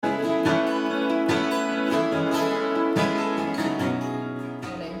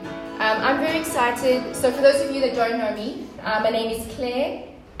very excited. So for those of you that don't know me, my name is Claire,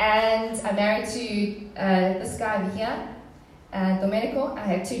 and I'm married to this guy over here, Domenico. I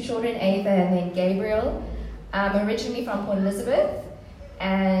have 2 children, Ava and then Gabriel. I'm originally from Port Elizabeth,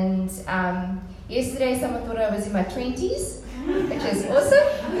 and yesterday someone thought I was in my 20s, which is awesome.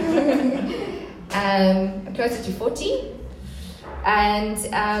 I'm closer to 40, and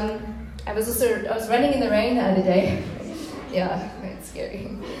I was running in the rain the other day. Yeah, it's scary.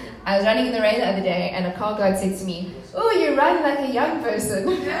 I was running in the rain the other day, and a car guide said to me, "Oh, you run like a young person."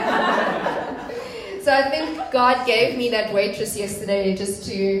 So I think God gave me that waitress yesterday just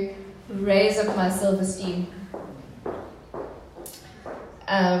to raise up my self-esteem.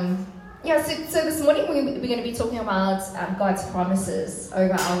 So this morning we're going to be talking about God's promises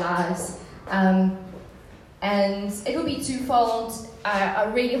over our lives. And it will be twofold. I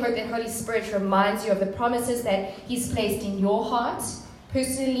really hope that Holy Spirit reminds you of the promises that He's placed in your heart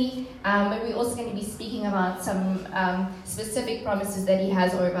personally. But we're also going to be speaking about some specific promises that He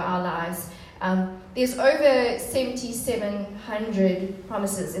has over our lives. There's over 7,700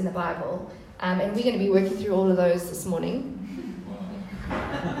 promises in the Bible. And we're going to be working through all of those this morning.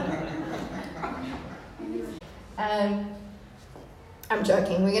 I'm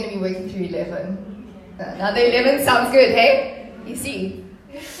joking. We're going to be working through 11. Now the 11 sounds good, hey? You see.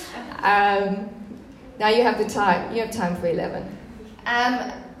 Now you have the time. You have time for 11.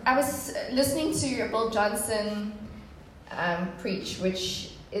 I was listening to Bill Johnson preach,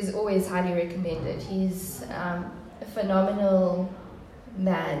 which is always highly recommended. He's a phenomenal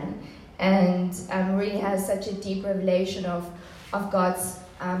man, and really has such a deep revelation of God's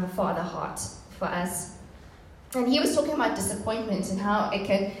Father heart for us. And he was talking about disappointment and how it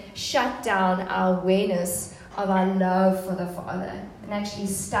can shut down our awareness of our love for the Father and actually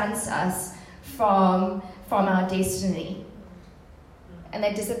stunts us from our destiny. And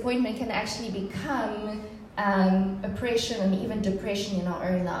that disappointment can actually become oppression and even depression in our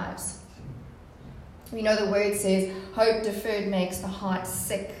own lives. We know the word says, hope deferred makes the heart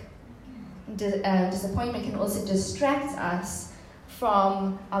sick. Disappointment can also distract us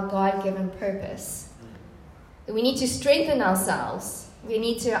from our God-given purpose. We need to strengthen ourselves. We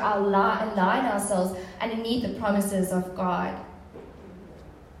need to align ourselves underneath the promises of God.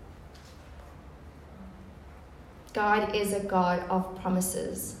 God is a God of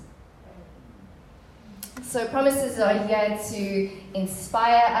promises. So promises are here to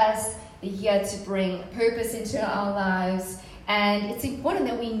inspire us. They're here to bring purpose into our lives. And it's important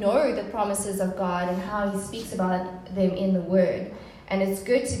that we know the promises of God and how He speaks about them in the Word. And it's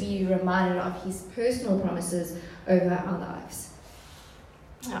good to be reminded of His personal promises over our lives.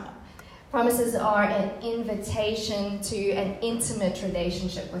 Now, promises are an invitation to an intimate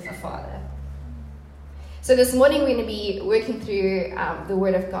relationship with the Father. So this morning we're going to be working through the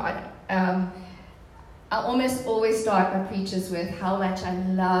Word of God. I almost always start my preachers with how much I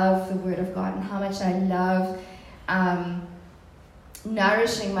love the Word of God and how much I love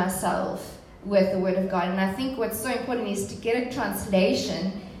nourishing myself with the Word of God. And I think what's so important is to get a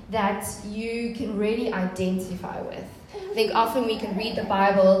translation that you can really identify with. I think often we can read the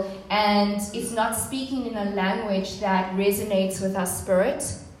Bible and it's not speaking in a language that resonates with our spirit.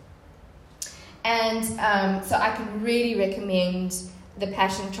 And so I can really recommend the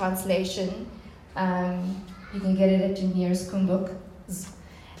Passion Translation. You can get it at your nearest Kumbook.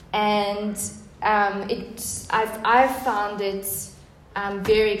 And I've found it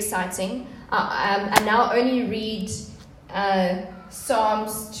very exciting. I now only read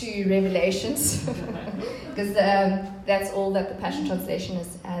Psalms to Revelations because that's all that the Passion Translation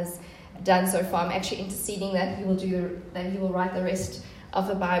has done so far. I'm actually interceding that He will write the rest of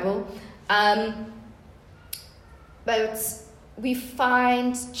the Bible. But we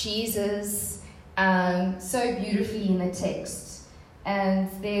find Jesus so beautifully in the text, and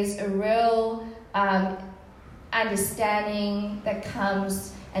there's a real understanding that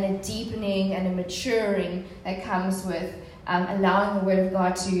comes, and a deepening and a maturing that comes with allowing the Word of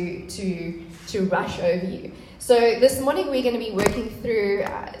God to rush over you. So this morning we're going to be working through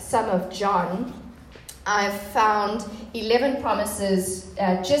some of John. I've found 11 promises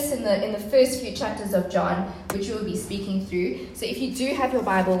just in the first few chapters of John, which we'll be speaking through. So if you do have your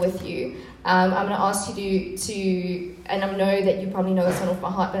Bible with you, I'm going to ask you to, and I know that you probably know this one off by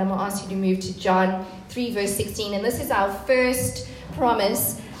heart, but I'm going to ask you to move to John 3 verse 16. And this is our first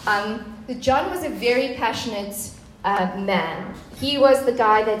promise. John was a very passionate man. He was the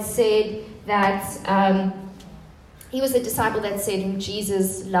guy that said that, he was the disciple that said whom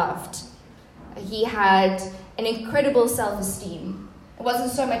Jesus loved. He had an incredible self-esteem, It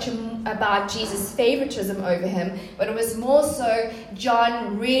wasn't so much about Jesus' favoritism over him, but it was more so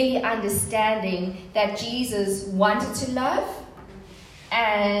John really understanding that Jesus wanted to love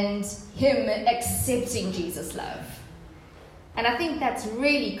and him accepting Jesus' love. And I think that's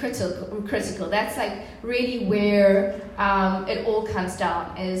really critical. That's like really where it all comes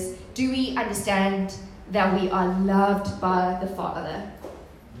down, is do we understand that we are loved by the Father?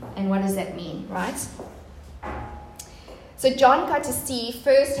 And what does that mean, right? So John got to see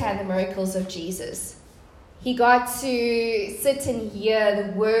firsthand the miracles of Jesus. He got to sit and hear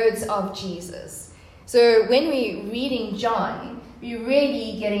the words of Jesus. So when we're reading John, we're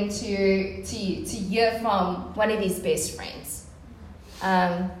really getting to hear from one of his best friends.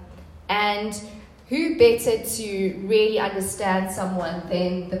 And who better to really understand someone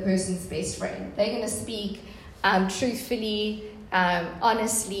than the person's best friend? They're going to speak truthfully,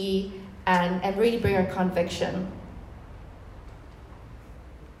 honestly, and really bring a conviction.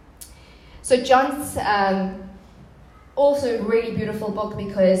 So John's also a really beautiful book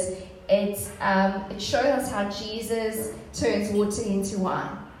because it shows us how Jesus turns water into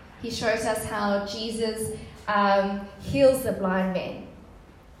wine. He shows us how Jesus heals the blind man.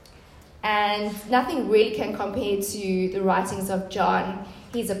 And nothing really can compare to the writings of John.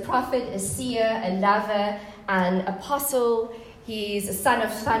 He's a prophet, a seer, a lover, an apostle. He's a son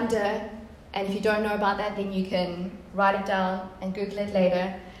of thunder. And if you don't know about that, then you can write it down and Google it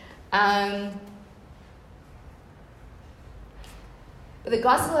later. The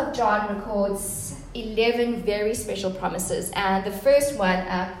Gospel of John records 11 very special promises. And the first one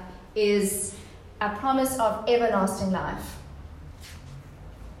is a promise of everlasting life.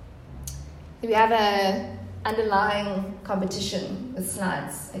 We have an underlying competition with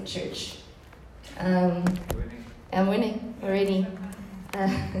slides at church. I'm winning already.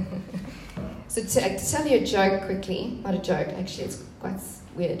 So to tell you a joke quickly, not a joke, actually it's quite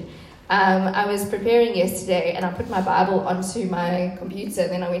weird. I was preparing yesterday and I put my Bible onto my computer,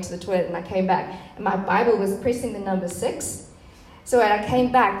 then I went to the toilet and I came back and my Bible was pressing the number 6. So when I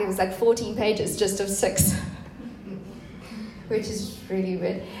came back, there was like 14 pages just of 6. Which is really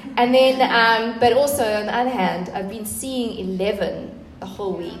weird. And then, but also on the other hand, I've been seeing 11 the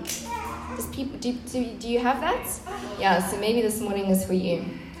whole week. Does people, do you have that? Yeah, so maybe this morning is for you.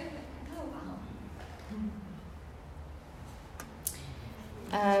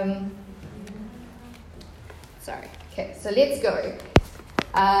 Sorry. Okay, so let's go.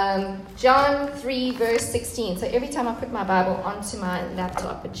 John 3, verse 16. So every time I put my Bible onto my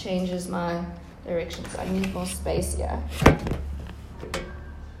laptop, it changes my direction. So I need more space here.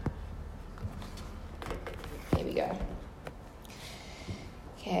 Here we go.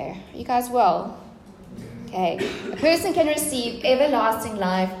 Okay, are you guys well? Okay. A person can receive everlasting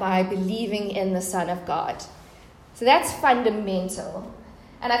life by believing in the Son of God. So that's fundamental.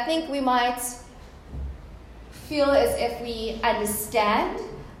 And I think we might feel as if we understand,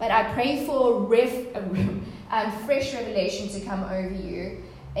 but I pray for fresh revelation to come over you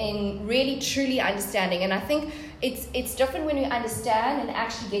in really truly understanding. And I think it's different when we understand and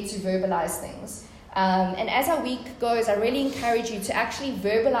actually get to verbalize things. And as our week goes, I really encourage you to actually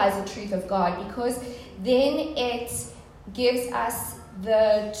verbalize the truth of God, because then it gives us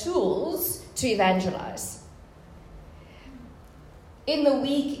the tools to evangelize. In the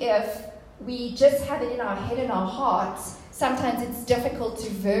week, if we just have it in our head and our hearts, sometimes it's difficult to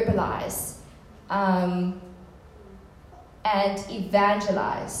verbalize and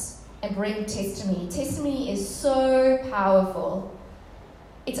evangelize and bring testimony. Testimony is so powerful.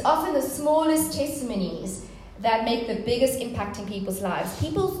 It's often the smallest testimonies that make the biggest impact in people's lives.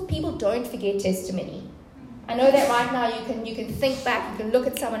 People don't forget testimony. I know that right now you can think back, you can look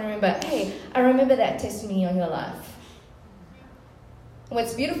at someone and remember, hey, I remember that testimony on your life.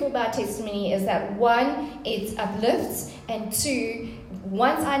 What's beautiful about testimony is that, one, it uplifts, and two,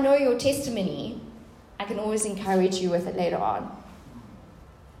 once I know your testimony, I can always encourage you with it later on.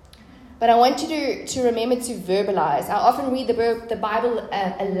 But I want you to remember to verbalize. I often read the Bible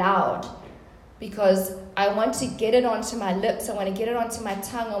aloud because I want to get it onto my lips. I want to get it onto my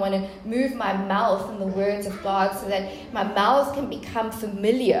tongue. I want to move my mouth in the words of God so that my mouth can become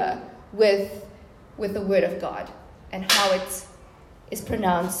familiar with the Word of God and how it is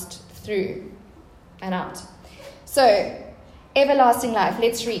pronounced through and out. So, everlasting life.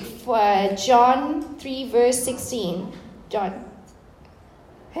 Let's read for John 3, verse 16. John.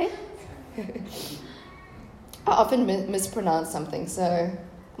 Hey? I often mispronounce something, so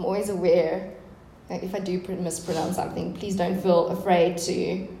I'm always aware that if I do mispronounce something, please don't feel afraid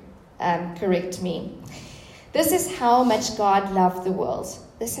to correct me. This is how much God loved the world.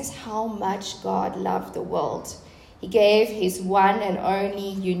 This is how much God loved the world. He gave his one and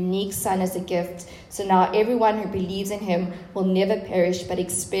only unique Son as a gift, so now everyone who believes in him will never perish but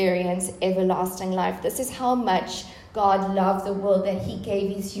experience everlasting life. This is how much God loved the world, that he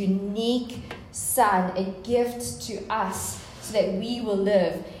gave his unique Son, a gift to us, so that we will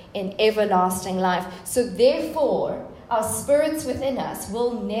live in everlasting life. So therefore, our spirits within us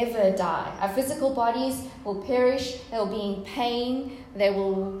will never die. Our physical bodies will perish, they'll be in pain, they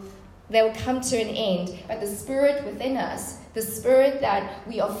will come to an end. But the spirit within us, the spirit that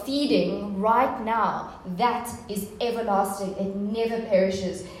we are feeding right now, that is everlasting. It never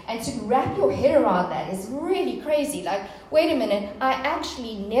perishes. And to wrap your head around that is really crazy. Like, wait a minute, I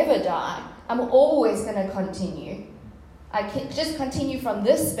actually never die. I'm always going to continue. I can just continue from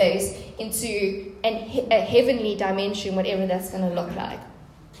this space into a heavenly dimension, whatever that's going to look like.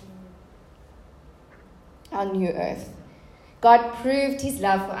 Our new earth. God proved his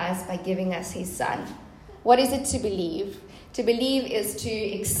love for us by giving us his Son. What is it to believe? To believe is to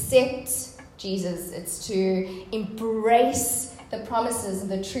accept Jesus. It's to embrace the promises and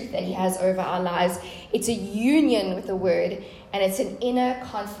the truth that he has over our lives. It's a union with the word, and it's an inner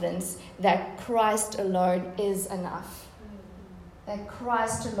confidence that Christ alone is enough. That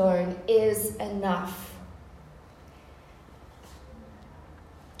Christ alone is enough.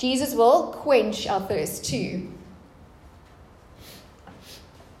 Jesus will quench our thirst too.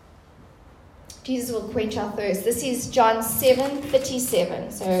 Jesus will quench our thirst. This is John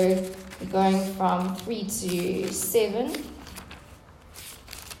 7:37. So we're going from 3 to 7. It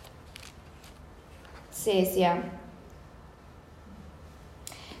says here,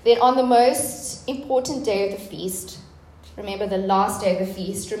 then on the most important day of the feast, remember the last day of the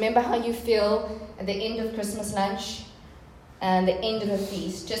feast, remember how you feel at the end of Christmas lunch and the end of the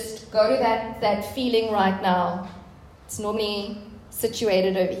feast. Just go to that feeling right now. It's normally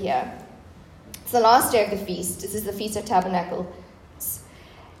situated over here. It's the last day of the feast. This is the Feast of Tabernacles.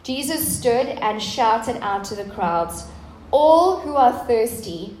 Jesus stood and shouted out to the crowds, all who are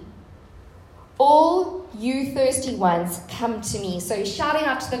thirsty, all you thirsty ones, come to me. So he's shouting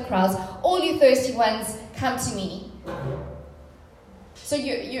out to the crowds, all you thirsty ones, come to me. So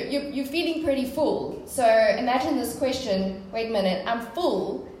you're feeling pretty full. So imagine this question, wait a minute, I'm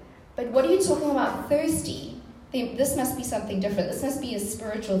full, but what are you talking about thirsty? This must be something different. This must be a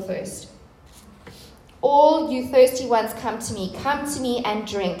spiritual thirst. All you thirsty ones, come to me and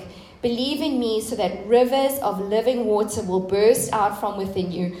drink. Believe in me so that rivers of living water will burst out from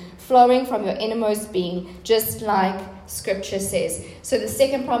within you, flowing from your innermost being, just like Scripture says. So the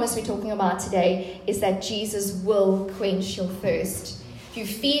second promise we're talking about today is that Jesus will quench your thirst. If you're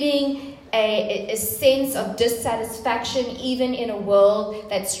feeling a sense of dissatisfaction, even in a world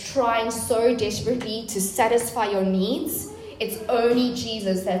that's trying so desperately to satisfy your needs, it's only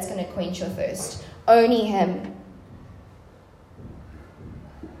Jesus that's going to quench your thirst. Only him.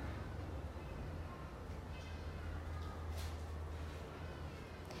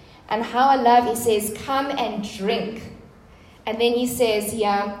 And how I love, he says, come and drink. And then he says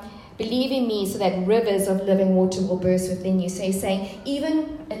here, believe in me so that rivers of living water will burst within you. So he's saying,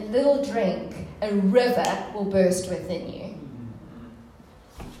 even a little drink, a river will burst within you.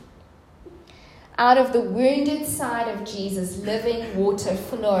 Out of the wounded side of Jesus, living water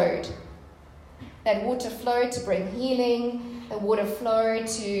flowed. That water flowed to bring healing. The water flowed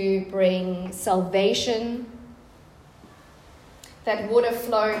to bring salvation. That water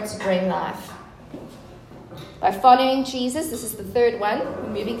flowed to bring life. By following Jesus, this is the third one. We're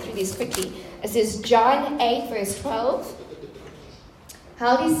moving through these quickly. It says John 8, verse 12.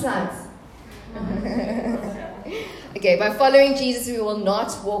 Howdy, sluts. Okay, by following Jesus, we will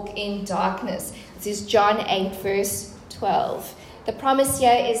not walk in darkness. This is John 8, verse 12. The promise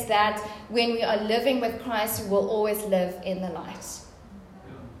here is that when we are living with Christ, we will always live in the light.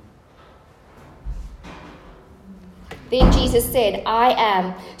 Then Jesus said, I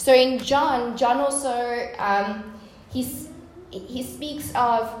am. So in John also, he speaks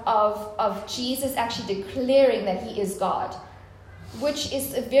of Jesus actually declaring that he is God, which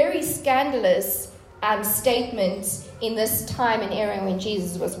is a very scandalous statement in this time and era when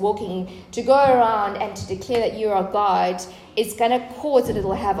Jesus was walking. To go around and to declare that you are God is going to cause a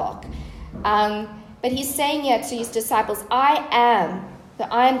little havoc. But he's saying here to his disciples, I am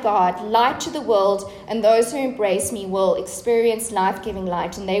God, light to the world, and those who embrace me will experience life-giving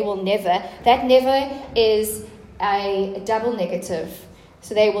light, and they will never, that never is a double negative,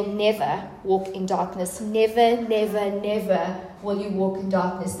 so they will never walk in darkness. Never, never, never will you walk in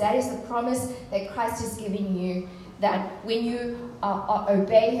darkness. That is the promise that Christ is giving you, that when you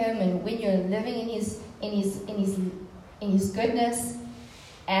obey him and when you're living in his goodness,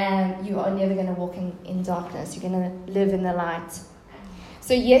 and you are never going to walk in darkness. You're going to live in the light.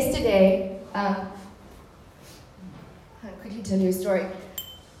 So yesterday, I'll quickly tell you a story.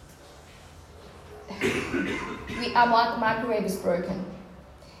 Our microwave is broken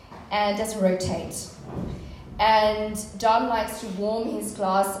and doesn't rotate. And John likes to warm his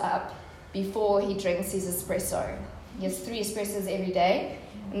glass up before he drinks his espresso. He has 3 espressos every day,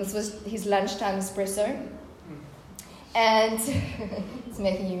 and this was his lunchtime espresso. And it's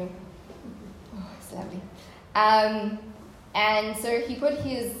making you, it's lovely. And so he put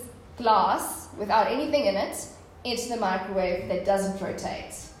his glass, without anything in it, into the microwave that doesn't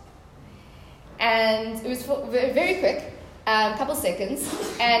rotate. And it was very quick, a couple seconds,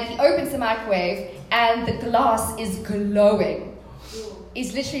 and he opens the microwave, and the glass is glowing.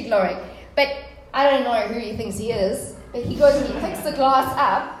 It's literally glowing. But I don't know who he thinks he is, but he goes and he picks the glass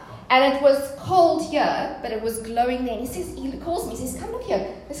up, and it was cold here, but it was glowing there. And he calls me, he says, come look here,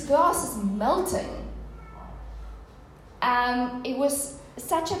 this glass is melting. It was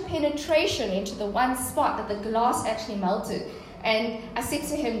such a penetration into the one spot that the glass actually melted. And I said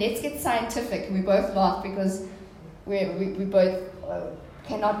to him, let's get scientific. And we both laughed because we both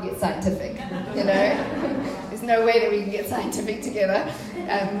cannot get scientific, you know. There's no way that we can get scientific together.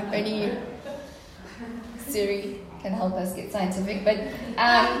 Only Siri can help us get scientific. But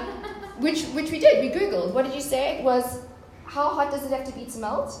which we did. We Googled. What did you say? It was, how hot does it have to be to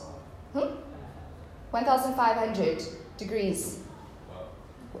melt? 1,500 degrees.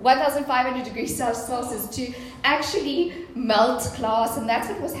 1,500 degrees Celsius to actually melt glass, and that's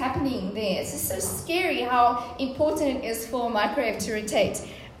what was happening there. It's just so scary how important it is for a microwave to rotate.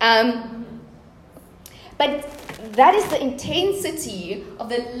 But that is the intensity of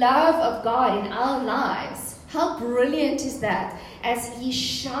the love of God in our lives. How brilliant is that? As He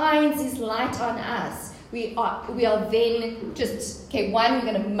shines His light on us, we are then just, okay, 1, we're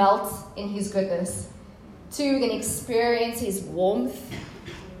going to melt in His goodness. 2, we're going to experience His warmth.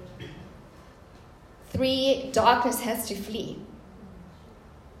 3, darkness has to flee.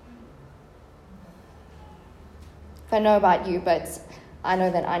 I don't know about you, but I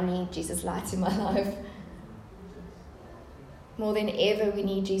know that I need Jesus' light in my life. More than ever, we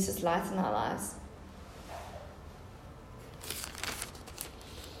need Jesus' light in our lives.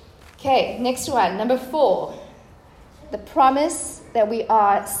 Okay, next one, number 4. The promise that we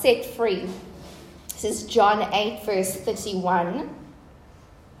are set free. This is John 8, verse 31.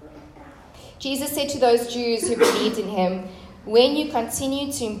 Jesus said to those Jews who believed in Him, when you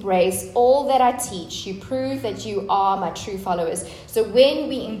continue to embrace all that I teach, you prove that you are my true followers. So when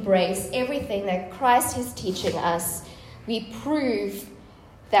we embrace everything that Christ is teaching us, we prove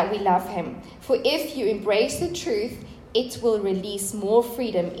that we love Him. For if you embrace the truth, it will release more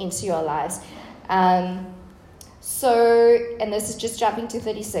freedom into your lives. And this is just jumping to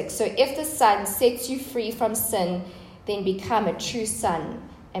 36. So if the Son sets you free from sin, then become a true son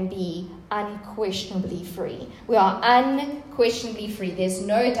and be unquestionably free. We are unquestionably free. There's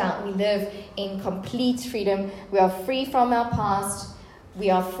no doubt we live in complete freedom. We are free from our past. We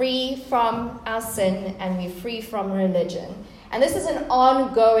are free from our sin, and we're free from religion. And this is an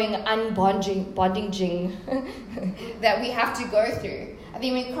ongoing unbonding that we have to go through. I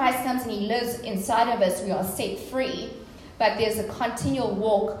think when Christ comes and He lives inside of us, we are set free. But there's a continual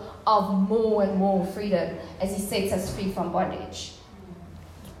walk of more and more freedom as He sets us free from bondage.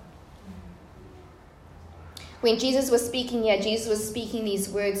 When Jesus was speaking here, Jesus was speaking these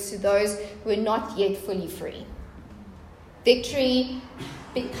words to those who are not yet fully free. Victory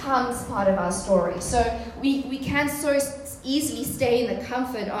becomes part of our story. So we can so easily stay in the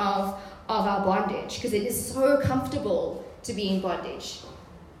comfort of our bondage because it is so comfortable to be in bondage.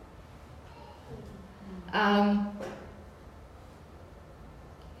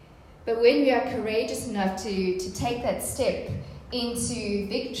 But when we are courageous enough to take that step into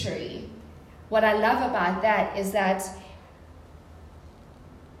victory, what I love about that is that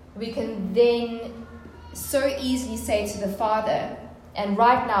we can then so easily say to the Father, and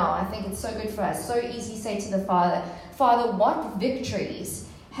right now I think it's so good for us, so easily say to the Father, Father, what victories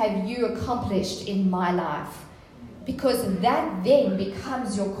have you accomplished in my life? Because that then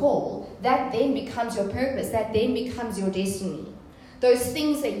becomes your call, that then becomes your purpose, that then becomes your destiny. Those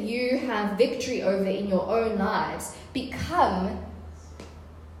things that you have victory over in your own lives become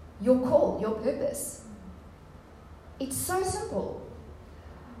your call, your purpose. It's so simple.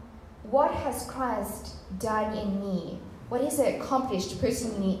 What has Christ done in me? What is it accomplished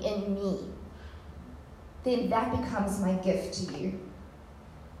personally in me? Then that becomes my gift to you.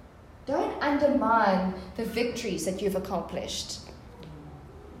 Don't undermine the victories that you've accomplished.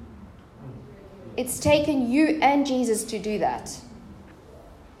 It's taken you and Jesus to do that.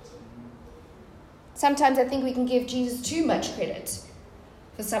 Sometimes I think we can give Jesus too much credit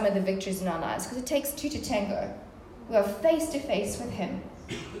for some of the victories in our lives, because it takes two to tango. We are face to face with him.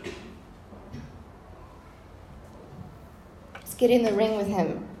 Let's get in the ring with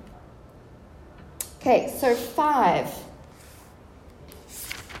him. Okay, so 5. Are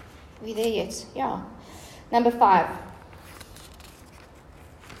we there yet? Yeah. Number 5.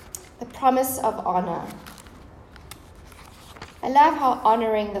 The promise of honor. I love how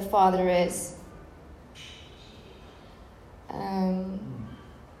honoring the Father is.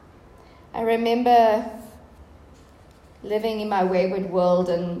 I remember living in my wayward world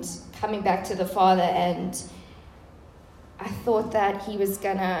and coming back to the Father, and I thought that he was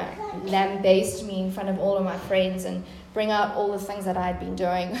going to lambaste me in front of all of my friends and bring out all the things that I had been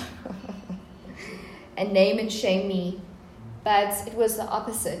doing and name and shame me. But it was the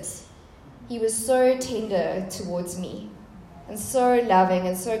opposite. He was so tender towards me and so loving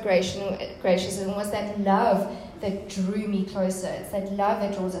and so gracious, and it was that love that drew me closer. It's that love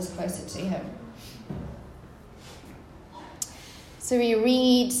that draws us closer to him. So we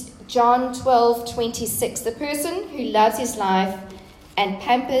read John 12:26. The person who loves his life and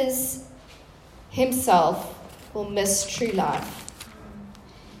pampers himself will miss true life.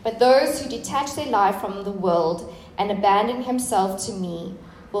 But those who detach their life from the world and abandon himself to me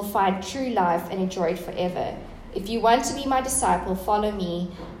will find true life and enjoy it forever. If you want to be my disciple, follow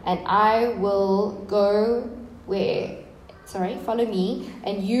me, and follow me,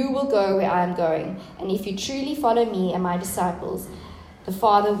 and you will go where I am going. And if you truly follow me and my disciples, the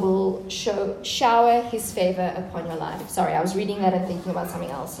Father will shower his favor upon your life. Sorry, I was reading that and thinking about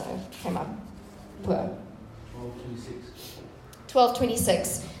something else, so it came up poor.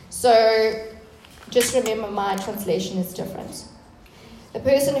 12:26. So just remember, my translation is different. The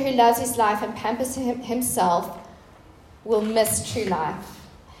person who loves his life and pampers himself will miss true life.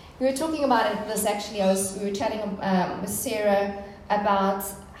 We were talking about this actually. We were chatting with Sarah about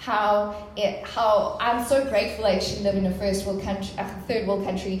how I'm so grateful I actually live in a third world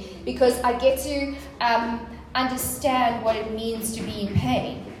country, because I get to understand what it means to be in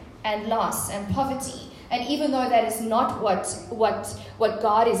pain and loss and poverty. And even though that is not what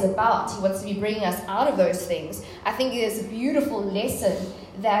God is about, he wants to be bringing us out of those things, I think there's a beautiful lesson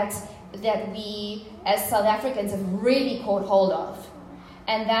that we as South Africans have really caught hold of.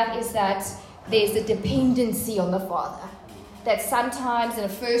 And that is that there's a dependency on the Father that sometimes in a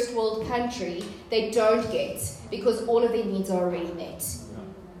first world country they don't get, because all of their needs are already met.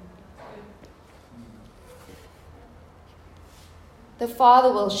 The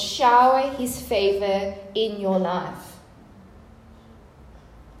Father will shower his favor in your life.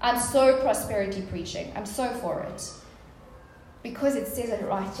 I'm so prosperity preaching. I'm so for it, because it says it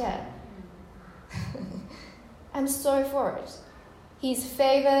right here. I'm so for it. His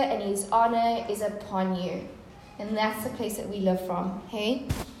favor and his honor is upon you. And that's the place that we live from. Hey?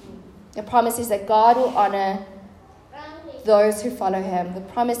 The promise is that God will honor those who follow him. The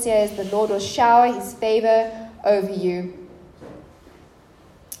promise here is the Lord will shower his favor over you.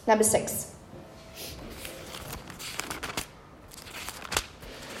 Number 6.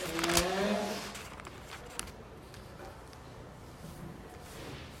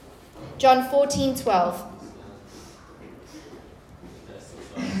 John 14:12.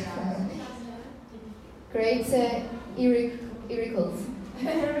 Greater miracles.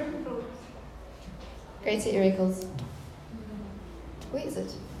 Greater miracles. Where is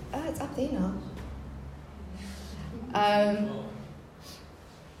it? Oh, it's up there now.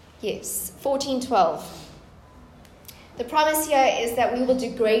 Yes, 14:12. The promise here is that we will do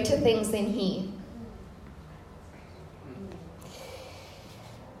greater things than he.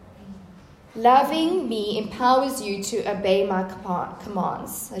 Loving me empowers you to obey my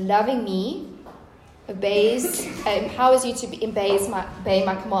commands. Loving me empowers you to obey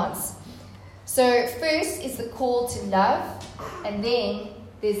my commands. So first is the call to love, and then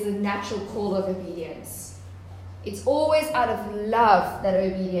there's the natural call of obedience. It's always out of love that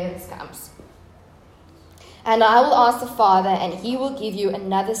obedience comes. And I will ask the Father, and he will give you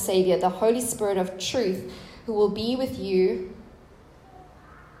another Savior, the Holy Spirit of truth, who will be with you.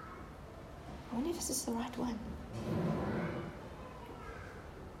 I wonder if this is the right one.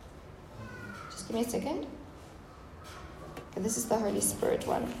 Just give me a second. Okay, this is the Holy Spirit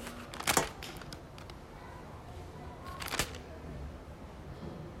one.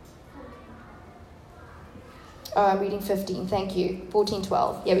 Oh, I'm reading 15. Thank you.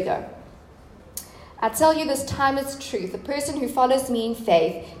 14:12. Here we go. I tell you this timeless truth. The person who follows me in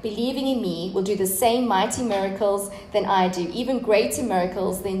faith, believing in me, will do the same mighty miracles than I do, even greater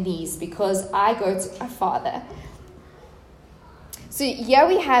miracles than these, because I go to my Father. So here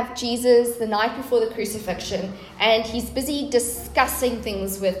we have Jesus the night before the crucifixion, and he's busy discussing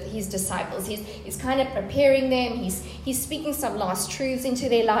things with his disciples. He's kind of preparing them. He's speaking some last truths into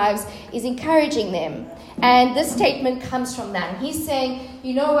their lives. He's encouraging them. And this statement comes from that. He's saying,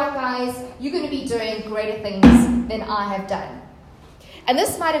 you know what, guys? You're going to be doing greater things than I have done. And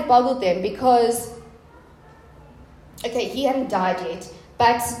this might have boggled them because, okay, he hadn't died yet,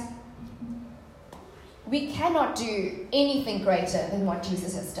 but we cannot do anything greater than what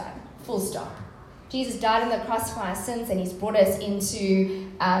Jesus has done. Full stop. Jesus died on the cross for our sins, and he's brought us into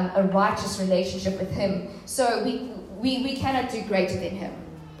a righteous relationship with him. So we cannot do greater than him.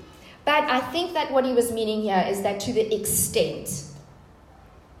 But I think that what he was meaning here is that to the extent.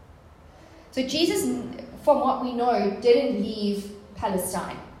 So Jesus, from what we know, didn't leave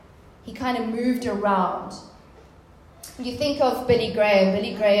Palestine. He kind of moved around. You think of Billy Graham,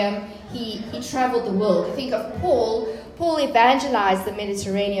 he traveled the world. You think of Paul evangelized the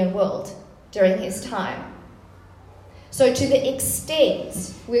Mediterranean world during his time. So to the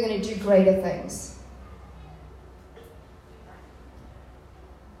extent we're going to do greater things.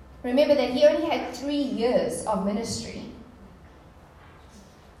 Remember that he only had 3 years of ministry.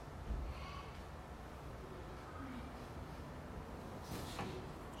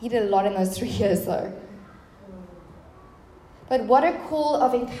 He did a lot in those 3 years though. But what a call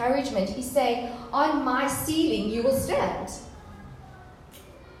of encouragement. He's saying, on my ceiling you will stand.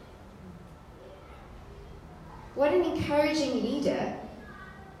 What an encouraging leader.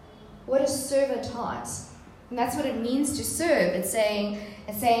 What a servant heart. And that's what it means to serve. It's saying,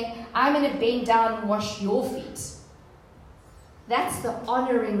 I'm going to bend down and wash your feet. That's the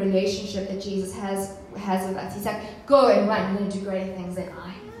honoring relationship that Jesus has with us. He's like, go and run. You're going to do greater things than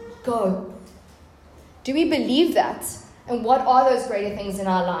I. Go. Do we believe that? And what are those greater things in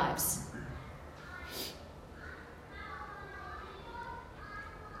our lives?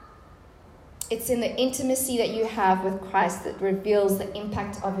 It's in the intimacy that you have with Christ that reveals the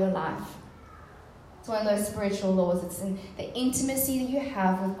impact of your life. It's one of those spiritual laws. It's in the intimacy that you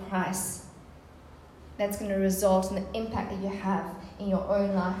have with Christ that's going to result in the impact that you have in your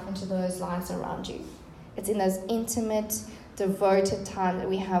own life and to those lives around you. It's in those intimate, devoted time that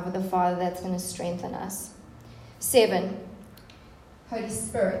we have with the Father that's going to strengthen us. 7, Holy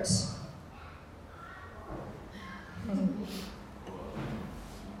Spirit.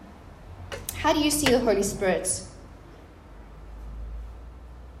 How do you see the Holy Spirit?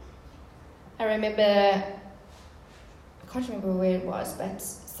 I remember, I can't remember where it was, but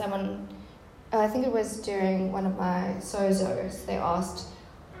someone, I think it was during one of my sozos, they asked,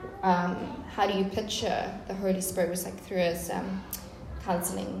 how do you picture the Holy Spirit? It was like through his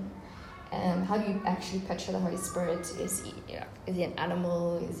counseling. How do you actually picture the Holy Spirit? Is he an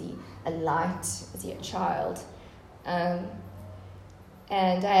animal? Is he a light? Is he a child? And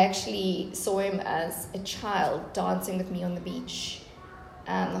I actually saw him as a child dancing with me on the beach.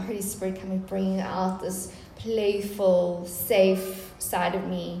 The Holy Spirit coming, bringing out this playful, safe side of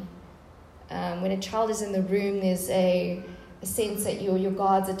me. When a child is in the room, there's a sense that your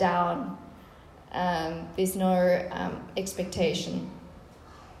guards are down. There's no expectation.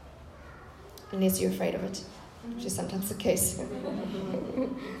 Unless you're afraid of it, which is sometimes the case.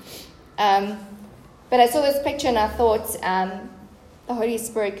 But I saw this picture and I thought the Holy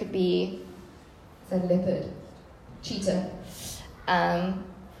Spirit could be a leopard, cheetah.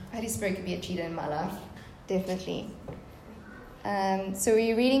 Holy Spirit could be a cheetah in my life, definitely. So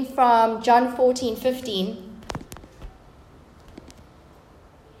we're reading from John 14:15.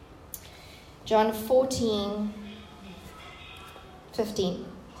 John 14:15.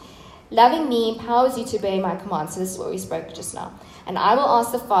 Loving me empowers you to obey my commands. So this is what we spoke just now. And I will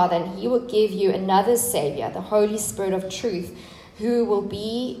ask the Father, and he will give you another Savior, the Holy Spirit of truth, who will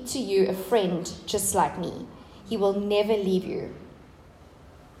be to you a friend just like me. He will never leave you.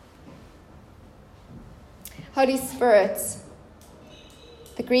 Holy Spirit.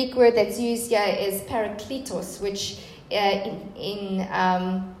 The Greek word that's used here is parakletos, which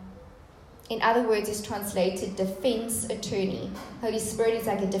in other words, is translated defense attorney. Holy Spirit is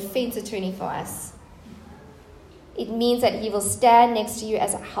like a defense attorney for us. It means that he will stand next to you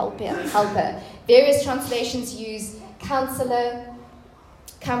as a helper. Various translations use counselor,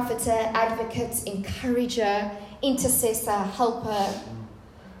 comforter, advocate, encourager, intercessor, helper.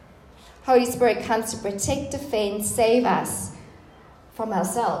 Holy Spirit comes to protect, defend, save us from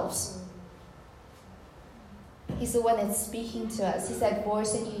ourselves. He's the one that's speaking to us. He's that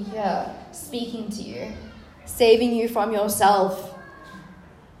voice that you hear speaking to you, saving you from yourself,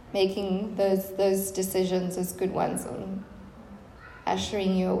 making those decisions as good ones and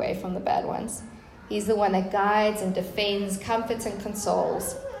ushering you away from the bad ones. He's the one that guides and defends, comforts and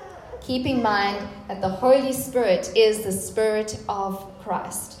consoles. Keep in mind that the Holy Spirit is the Spirit of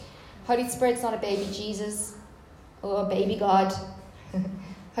Christ. Holy Spirit's not a baby Jesus or a baby God.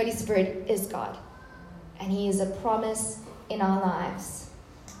 Holy Spirit is God. And He is a promise in our lives.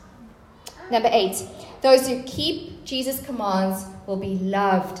 Number 8, those who keep Jesus' commands will be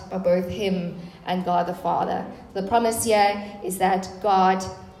loved by both Him and God the Father. The promise here is that God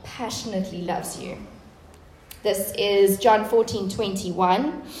passionately loves you. This is John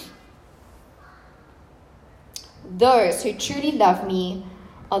 14:21. Those who truly love me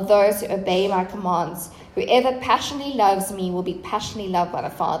are those who obey my commands. Whoever passionately loves me will be passionately loved by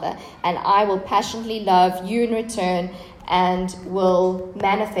the Father, and I will passionately love you in return and will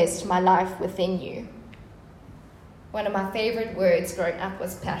manifest my life within you. One of my favorite words growing up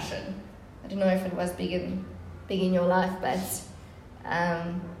was passion. I don't know if it was big in your life, but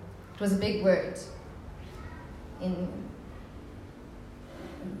it was a big word in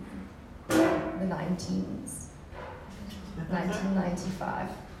the 1995.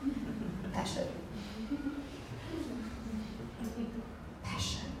 Passion.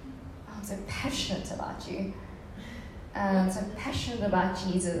 Oh, I'm so passionate about you. So passionate about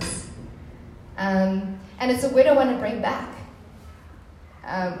Jesus. And it's a word I want to bring back.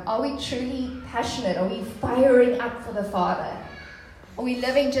 Are we truly passionate? Are we firing up for the Father? Are we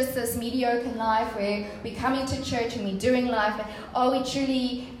living just this mediocre life where we're coming to church and we're doing life? Are we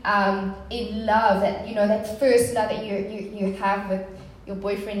truly in love, that first love that you have with your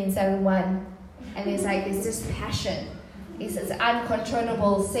boyfriend in 7-1? And there's this passion. It's this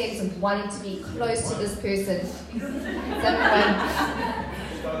uncontrollable sense of wanting to be close to this person. 7-1.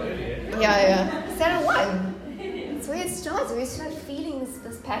 Yeah. 7-1. It's where it starts. Where you start feeling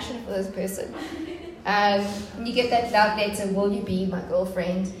this passion for this person. And you get that love letter, will you be my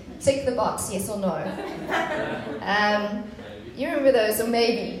girlfriend? Tick the box, yes or no. You remember those, or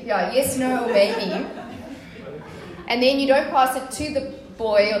maybe. Yeah, yes, no, or maybe. And then you don't pass it to the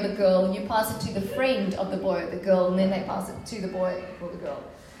boy or the girl, you pass it to the friend of the boy or the girl, and then they pass it to the boy or the girl.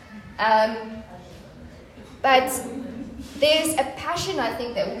 But there's a passion, I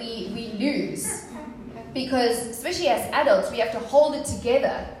think, that we lose. Because, especially as adults, we have to hold it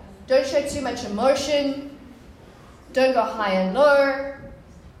together. Don't show too much emotion. Don't go high and low.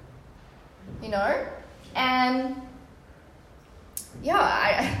 And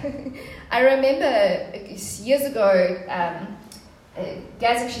I remember years ago,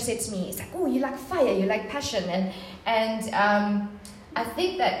 Gaz actually said to me, he's like, oh, you like fire, you like passion. And I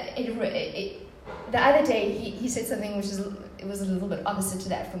think that the other day he said something it was a little bit opposite to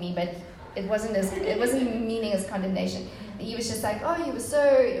that for me, but it wasn't meaning as condemnation. He was just like, oh,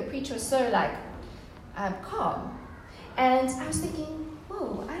 your preacher was so like calm. And I was thinking,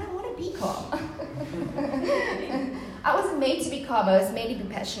 whoa, I don't want to be calm. I wasn't made to be calm, I was made to be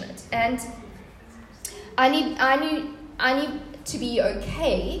passionate. And I need to be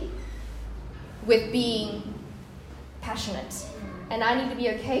okay with being passionate. And I need to be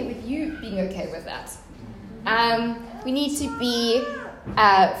okay with you being okay with that. We need to be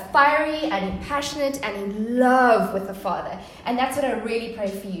fiery and passionate and in love with the Father. And that's what I really pray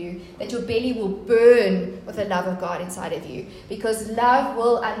for you, that your belly will burn with the love of God inside of you, because love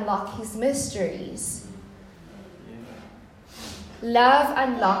will unlock His mysteries. Love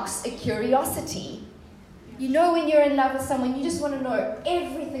unlocks a curiosity. When you're in love with someone, you just want to know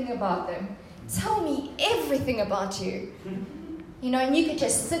everything about them. Tell me everything about you. And you could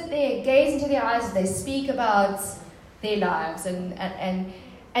just sit there, gaze into their eyes as they speak about their lives, and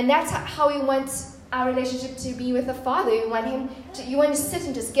that's how we want our relationship to be with the Father. You want to sit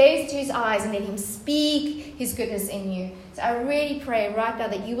and just gaze into His eyes and let Him speak His goodness in you. So I really pray right now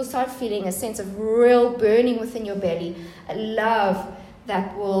that you will start feeling a sense of real burning within your belly, a love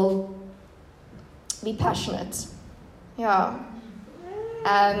that will be passionate. Yeah.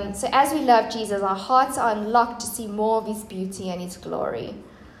 So as we love Jesus, our hearts are unlocked to see more of His beauty and His glory.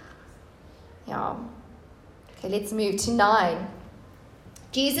 Yeah. Okay, let's move to 9.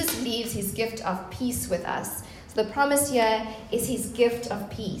 Jesus leaves His gift of peace with us. So the promise here is His gift of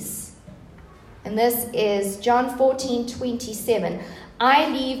peace. And this is John 14:27. I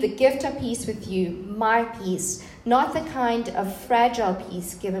leave the gift of peace with you, my peace, not the kind of fragile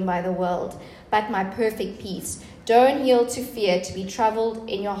peace given by the world, but my perfect peace. Don't yield to fear to be troubled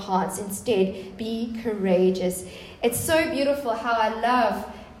in your hearts. Instead, be courageous. It's so beautiful how I love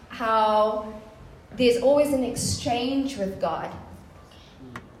how there's always an exchange with God.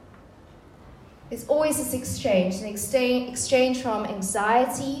 There's always this exchange, an exchange from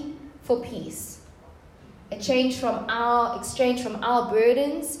anxiety for peace. Exchange from our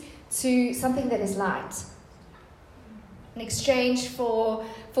burdens to something that is light. In exchange for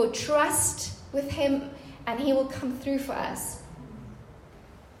trust with him, and he will come through for us.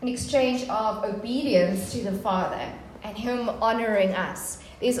 In exchange of obedience to the Father and him honoring us.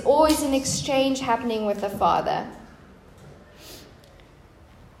 There's always an exchange happening with the Father.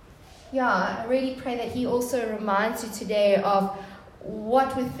 Yeah, I really pray that he also reminds you today of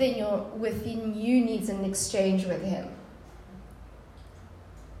what within you needs an exchange with him.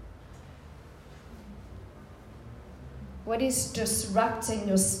 What is disrupting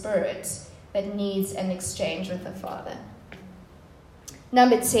your spirit that needs an exchange with the Father?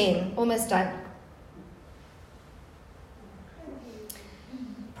 Number 10, almost done.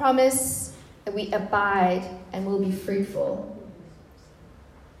 Promise that we abide and will be fruitful.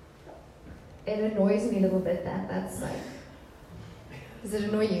 It annoys me a little bit that's like, does it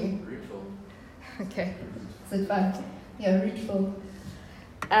annoy you? Fruitful. Okay, is it fun? Yeah, fruitful.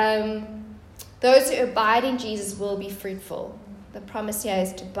 Those who abide in Jesus will be fruitful. The promise here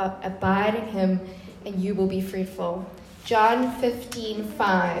is to abide in him and you will be fruitful. John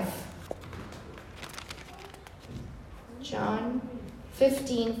 15:5. John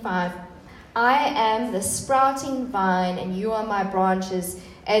 15:5. I am the sprouting vine and you are my branches.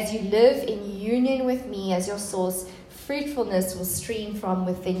 As you live in union with me as your source, fruitfulness will stream from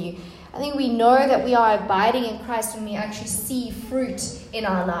within you. I think we know that we are abiding in Christ when we actually see fruit in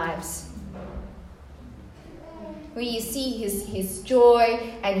our lives. When you see his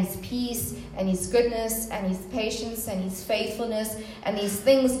joy and his peace and his goodness and his patience and his faithfulness and these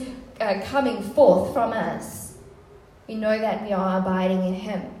things coming forth from us, we know that we are abiding in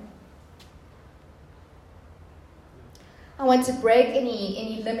him. I want to break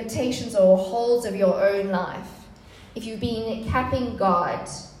any limitations or holds of your own life. If you've been capping God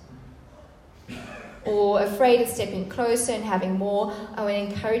or afraid of stepping closer and having more, I would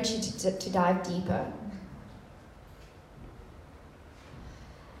encourage you to dive deeper.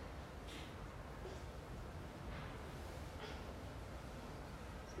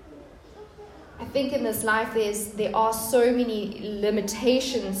 I think in this life there are so many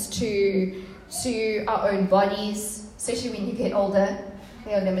limitations to our own bodies, especially when you get older.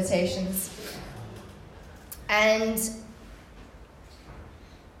 There are limitations. And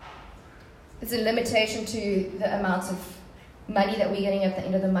it's a limitation to the amount of money that we're getting at the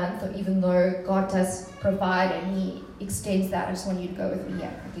end of the month, or even though God does provide and he extends that. I just want you to go with me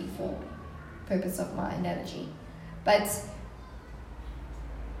here quickly for purpose of my analogy. But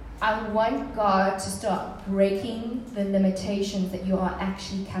I want God to start breaking the limitations that you are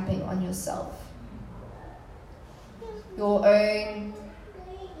actually capping on yourself. Your own,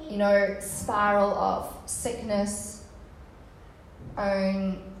 spiral of sickness.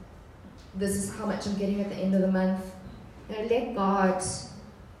 This is how much I'm getting at the end of the month. Let God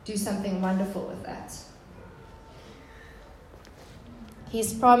do something wonderful with that.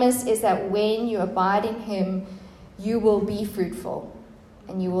 His promise is that when you abide in him, you will be fruitful.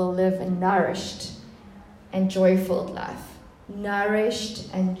 And you will live a nourished and joy-filled life. Nourished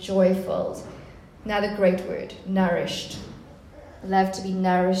and joy-filled. Another great word, nourished. I love to be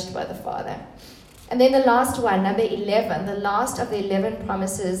nourished by the Father. And then the last one, number 11. The last of the 11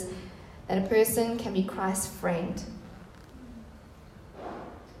 promises that a person can be Christ's friend.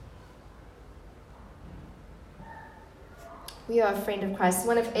 We are a friend of Christ. It's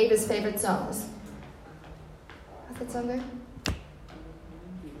one of Ava's favorite songs. How's that song go?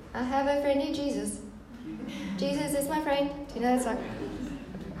 I have a friend in Jesus. Jesus is my friend. Do you know that song?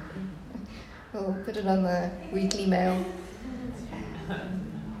 We'll put it on the weekly mail.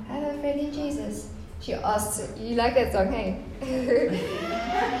 I have a friend in Jesus. She asks, you like that song, hey?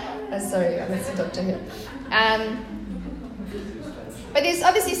 Sorry, I must have talked to her. But there's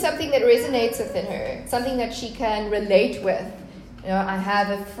obviously something that resonates within her, something that she can relate with. I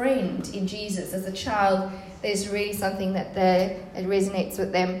have a friend in Jesus. As a child, there's really something that resonates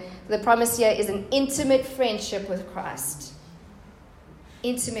with them. The promise here is an intimate friendship with Christ.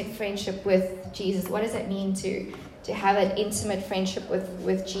 Intimate friendship with Jesus. What does that mean to have an intimate friendship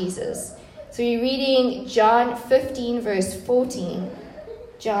with Jesus? So we're reading John 15, verse 14.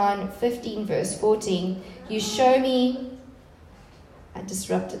 John 15, verse 14. You show me... I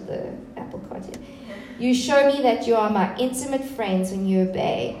disrupted the apple cart here. You show me that you are my intimate friends when you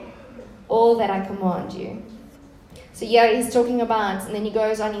obey all that I command you. So yeah, he's talking about, and then he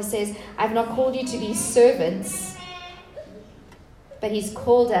goes on, he says, I've not called you to be servants, but he's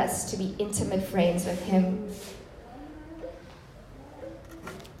called us to be intimate friends with him.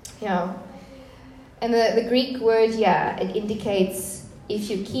 Yeah. And the Greek word, it indicates if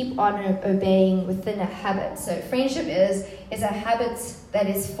you keep on obeying within a habit. So friendship is a habit that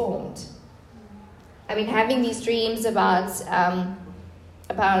is formed. I've been having these dreams about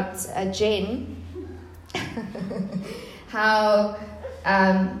Jen. How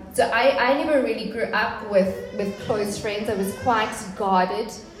so I never really grew up with close friends. I was quite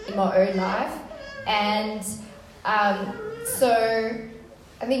guarded in my own life, and so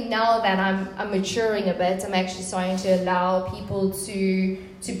I think now that I'm maturing a bit, I'm actually starting to allow people to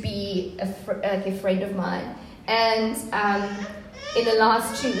be a friend of mine. And in the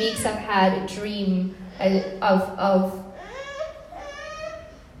last 2 weeks, I've had a dream of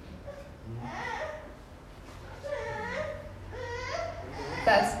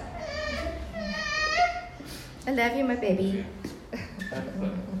that's. I love you, my baby.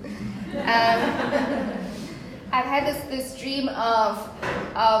 I've had this dream of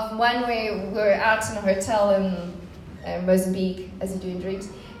one where we were out in a hotel in Mozambique, as you do in dreams,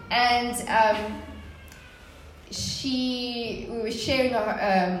 and we were sharing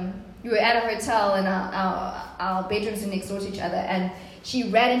we were at a hotel, and our bedrooms were next door to each other, and she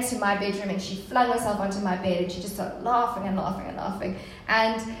ran into my bedroom and she flung herself onto my bed and she just started laughing and laughing and laughing.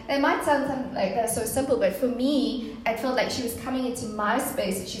 And it might sound something like that's so simple, but for me, I felt like she was coming into my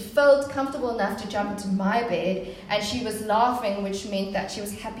space and she felt comfortable enough to jump into my bed, and she was laughing, which meant that she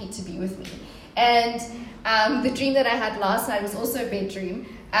was happy to be with me. And the dream that I had last night was also a bed dream,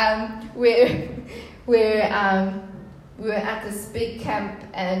 where we were at this big camp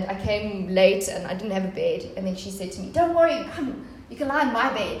and I came late and I didn't have a bed, and then she said to me, "Don't worry, come. You can lie in my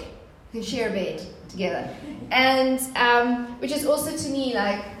bed. We can share a bed together." And which is also to me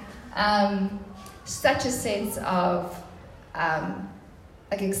like such a sense of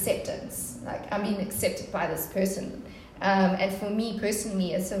like acceptance. Like I'm being accepted by this person. And for me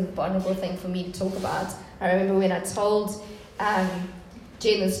personally, it's a vulnerable thing for me to talk about. I remember when I told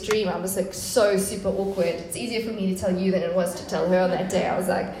Jen this dream, I was like so super awkward. It's easier for me to tell you than it was to tell her on that day. I was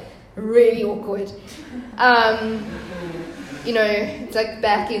like really awkward. You know, it's like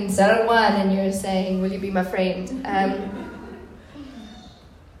back in 01 and you're saying, "Will you be my friend?"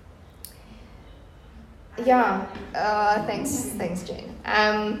 Thanks, Jane.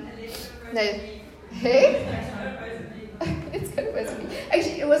 No, who? It's kind of Mozambique.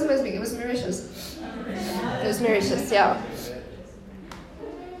 Actually, it wasn't Mozambique, it was Mauritius. It was Mauritius, yeah.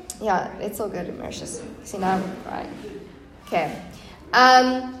 Yeah, it's all good in Mauritius. See, now I'm right. Okay.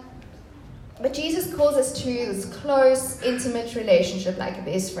 But Jesus calls us to this close, intimate relationship like a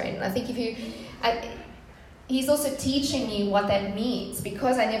best friend. I think he's also teaching me what that means,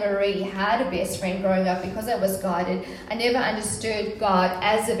 because I never really had a best friend growing up, because I was guarded. I never understood God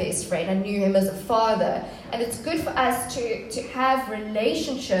as a best friend. I knew him as a father. And it's good for us to have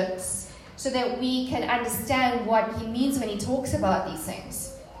relationships so that we can understand what he means when he talks about these things.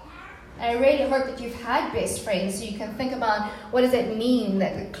 And I really hope that you've had best friends so you can think about what does that mean,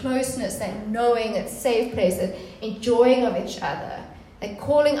 that the closeness, that knowing, that safe place, that enjoying of each other, that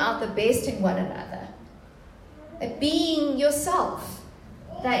calling out the best in one another, that being yourself,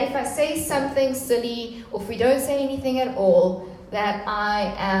 that if I say something silly or if we don't say anything at all, that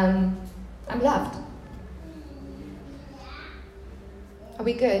I'm loved. Are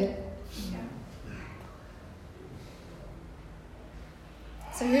we good?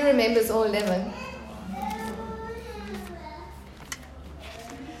 So who remembers all 11?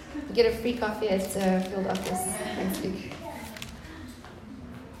 You get a free coffee at Field Office next week.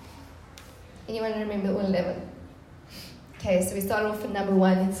 Anyone remember all 11? Okay, so we start off with number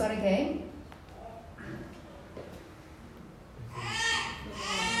 1. Let's start again.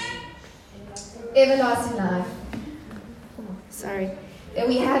 Everlasting life. Sorry. That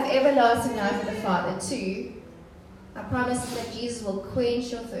we have everlasting life with the Father. 2. I promise that Jesus will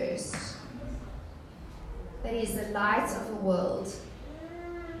quench your thirst, that he is the light of the world,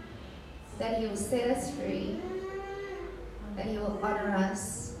 that he will set us free, that he will honor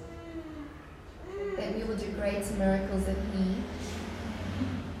us, that we will do greater miracles than he,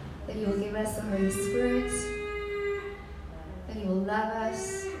 that he will give us the Holy Spirit, that he will love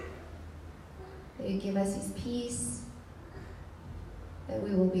us, that he will give us his peace, that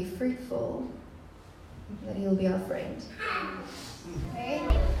we will be fruitful, that he will be our friend. Okay?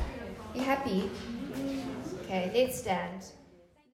 You happy? Okay, let's stand.